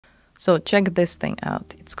So check this thing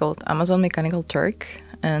out. It's called Amazon Mechanical Turk,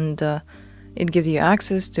 and it gives you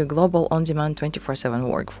access to global on-demand 24/7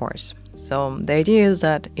 workforce. So the idea is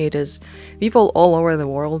that it is people all over the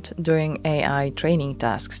world doing AI training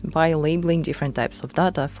tasks by labeling different types of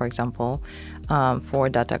data, for example, for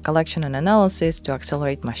data collection and analysis to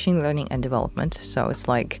accelerate machine learning and development. So it's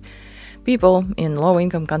like people in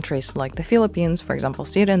low-income countries like the Philippines, for example,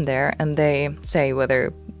 sit in there and they say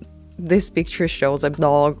whether this picture shows a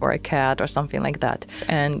dog or a cat or something like that.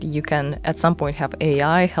 And you can at some point have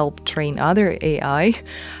AI help train other AI.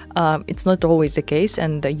 It's not always the case,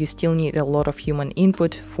 and you still need a lot of human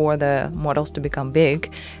input for the models to become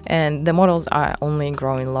big. And the models are only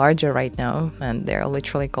growing larger right now, and they're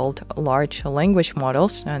literally called large language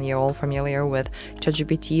models. And you're all familiar with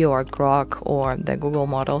ChatGPT or Grok or the Google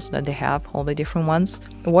models that they have, all the different ones.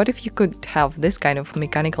 What if you could have this kind of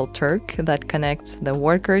mechanical Turk that connects the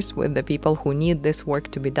workers with the people who need this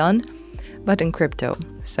work to be done, but in crypto?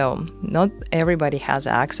 So not everybody has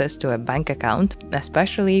access to a bank account,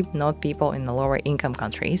 especially not people in the lower income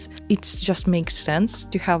countries. It just makes sense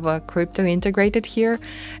to have a crypto integrated here,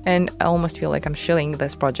 and I almost feel like I'm shilling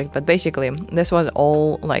this project, but basically this was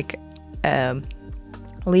all like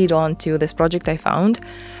lead on to this project I found.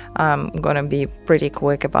 I'm gonna be pretty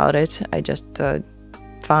quick about it. I just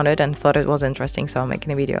found it and thought it was interesting, so I'm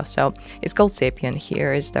making a video. So it's called Sapien.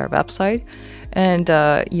 Here is their website, and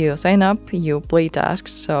you sign up, you play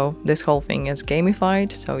tasks. So this whole thing is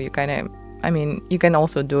gamified, so you kind of, I mean, you can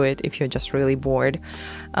also do it if you're just really bored,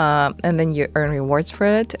 and then you earn rewards for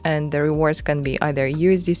it, and the rewards can be either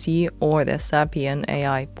USDC or the Sapien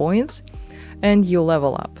AI points, and you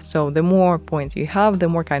level up. So the more points you have, the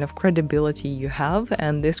more kind of credibility you have,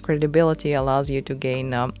 and this credibility allows you to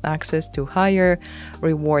gain access to higher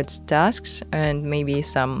rewards tasks, and maybe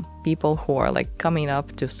some people who are like coming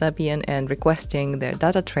up to Sapien and requesting their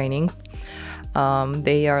data training,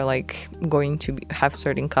 they are like going to have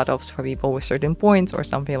certain cutoffs for people with certain points or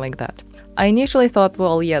something like that. I initially thought,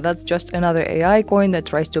 well, yeah, that's just another AI coin that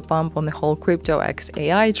tries to pump on the whole crypto X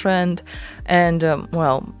AI trend. And,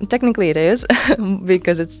 well, technically it is,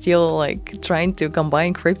 because it's still like trying to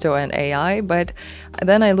combine crypto and AI. But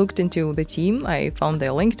then I looked into the team. I found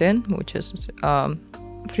their LinkedIn, which is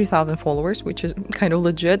 3,000 followers, which is kind of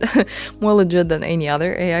legit, more legit than any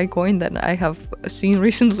other AI coin that I have seen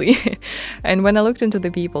recently. And when I looked into the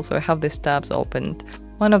people, so I have these tabs opened.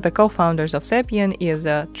 One of the co-founders of Sapien is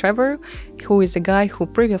Trevor, who is a guy who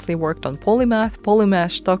previously worked on Polymath,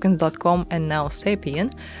 Polymeshtokens.com, and now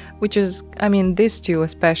Sapien, which is, I mean, these two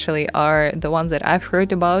especially are the ones that I've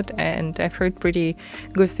heard about, and I've heard pretty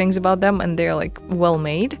good things about them, and they're like well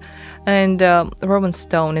made. And Robin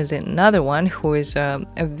Stone is another one who is a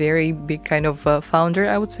very big kind of founder,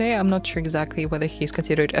 I would say. I'm not sure exactly whether he's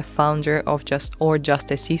considered a founder of just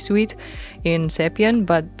a C-suite in Sapien,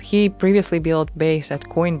 but he previously built Base at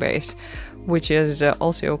Coinbase, which is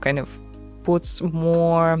also kind of puts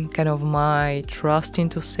more kind of my trust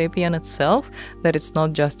into Sapien itself, that it's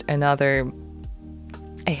not just another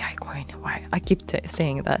AI coin. Why I keep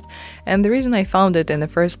saying that. And the reason I found it in the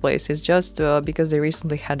first place is just because they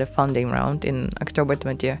recently had a funding round in October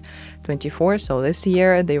 2024. So this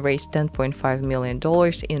year they raised $10.5 million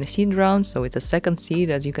in a seed round. So it's a second seed,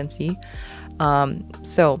 as you can see.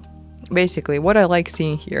 So basically what I like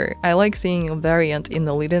seeing here, I like seeing a variant in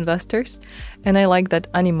the lead investors, and I like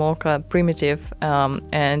that Animoca, Primitive,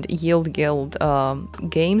 and Yield Guild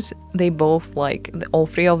games, they both, like all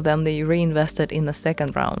three of them, they reinvested in the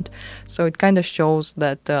second round. So it kind of shows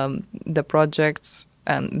that the projects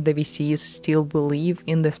and the VCs still believe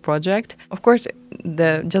in this project. Of course,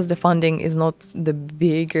 just the funding is not the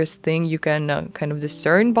biggest thing you can kind of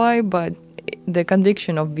discern by, but the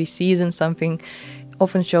conviction of VCs in something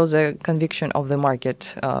often shows a conviction of the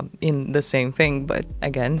market in the same thing. But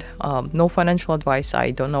again, no financial advice. I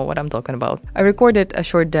don't know what I'm talking about. I recorded a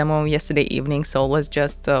short demo yesterday evening, so let's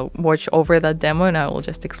just watch over that demo and I will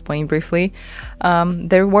just explain briefly.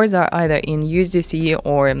 The rewards are either in USDC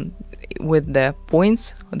or with the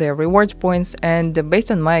points, the rewards points, and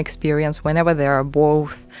based on my experience, whenever there are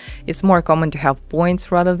both, it's more common to have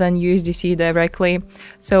points rather than USDC directly.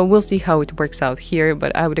 So we'll see how it works out here,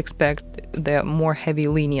 but I would expect the more heavy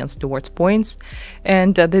lenience towards points.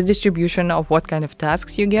 And this distribution of what kind of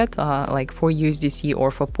tasks you get, like for USDC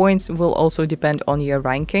or for points, will also depend on your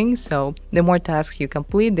ranking. So the more tasks you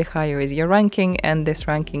complete, the higher is your ranking, and this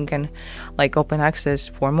ranking can like open access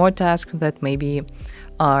for more tasks that maybe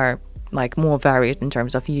are like more varied in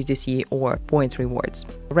terms of USDC or points rewards.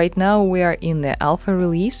 Right now we are in the alpha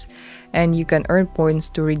release, and you can earn points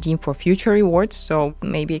to redeem for future rewards. So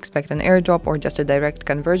maybe expect an airdrop or just a direct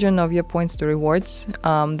conversion of your points to rewards.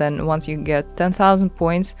 Then once you get 10,000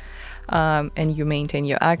 points and you maintain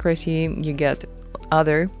your accuracy, you get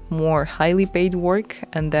other more highly paid work,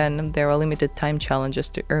 and then there are limited time challenges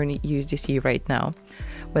to earn USDC right now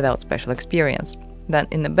without special experience. Then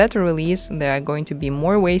in the beta release, there are going to be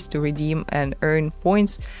more ways to redeem and earn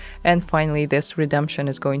points, and finally this redemption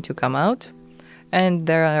is going to come out. And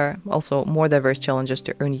there are also more diverse challenges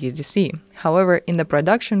to earn USDC. However, in the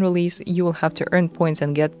production release, you will have to earn points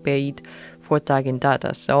and get paid for tagging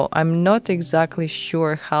data. So I'm not exactly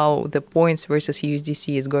sure how the points versus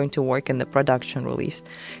USDC is going to work in the production release.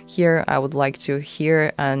 Here, I would like to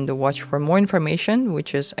hear and watch for more information,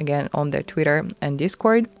 which is again on their Twitter and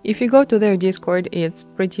Discord. If you go to their Discord, it's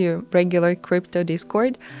pretty regular crypto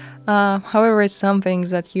Discord. However, some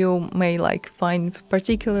things that you may find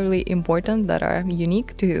particularly important that are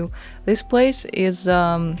unique to this place is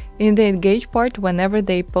in the engage part. Whenever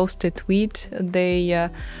they post a tweet, they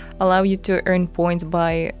allow you to earn points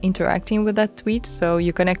by interacting with that tweet. So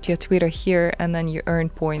you connect your Twitter here and then you earn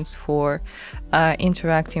points for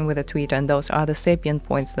interacting with a tweet, and those are the Sapien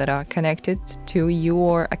points that are connected to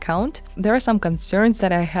your account. There are some concerns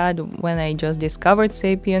that I had when I just discovered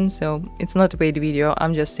Sapien, so it's not a paid video,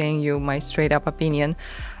 I'm just saying you my straight up opinion.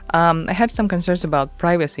 I had some concerns about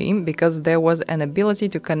privacy because there was an ability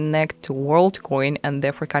to connect to WorldCoin and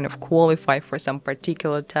therefore kind of qualify for some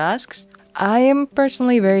particular tasks. I am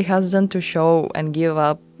personally very hesitant to show and give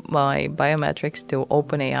up my biometrics to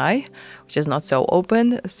OpenAI, which is not so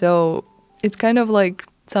open. So it's kind of like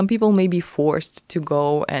some people may be forced to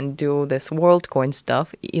go and do this WorldCoin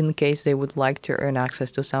stuff in case they would like to earn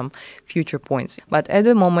access to some future points. But at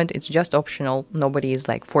the moment, it's just optional. Nobody is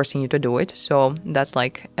forcing you to do it. So that's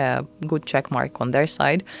a good check mark on their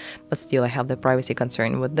side. But still, I have the privacy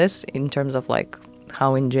concern with this in terms of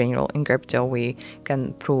how in general in crypto we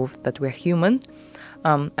can prove that we're human.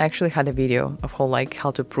 I actually had a video of how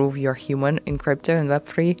to prove you're human in crypto and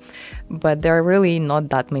Web3, but there are really not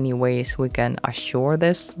that many ways we can assure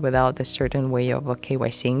this without a certain way of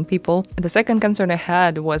KYCing people. The second concern I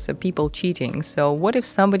had was people cheating. So what if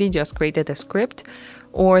somebody just created a script,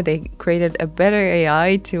 or they created a better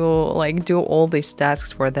AI to do all these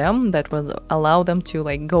tasks for them that will allow them to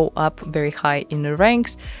go up very high in the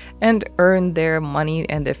ranks and earn their money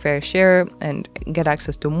and their fair share and get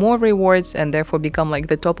access to more rewards and therefore become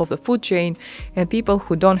the top of the food chain. And people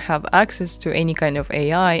who don't have access to any kind of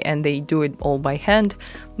AI and they do it all by hand,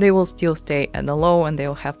 they will still stay at the low and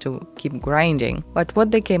they'll have to keep grinding. But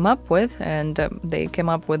what they came up with, and they came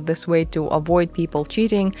up with this way to avoid people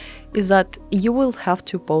cheating, is that you will have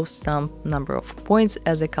to post some number of points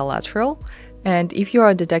as a collateral. And if you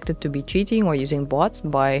are detected to be cheating or using bots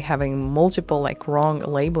by having multiple wrong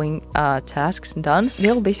labeling tasks done,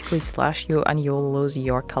 they'll basically slash you and you'll lose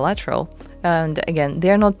your collateral. And again,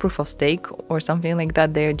 they're not proof of stake or something like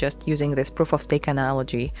that. They're just using this proof of stake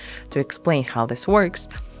analogy to explain how this works.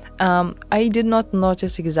 I did not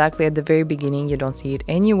notice exactly at the very beginning. You don't see it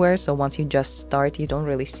anywhere. So once you just start, you don't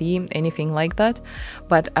really see anything like that.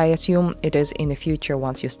 But I assume it is in the future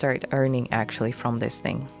once you start earning actually from this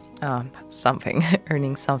thing.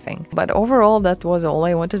 Earning something. But overall, that was all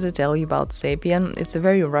I wanted to tell you about Sapien. It's a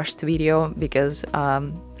very rushed video because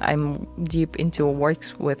I'm deep into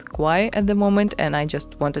works with Kwai at the moment and I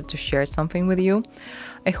just wanted to share something with you.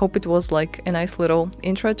 I hope it was a nice little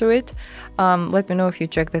intro to it. Let me know if you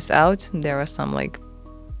check this out. There are some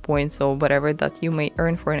points or whatever that you may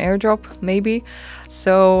earn for an airdrop, maybe.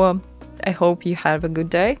 So I hope you have a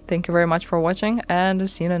good day. Thank you very much for watching and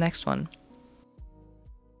see you in the next one.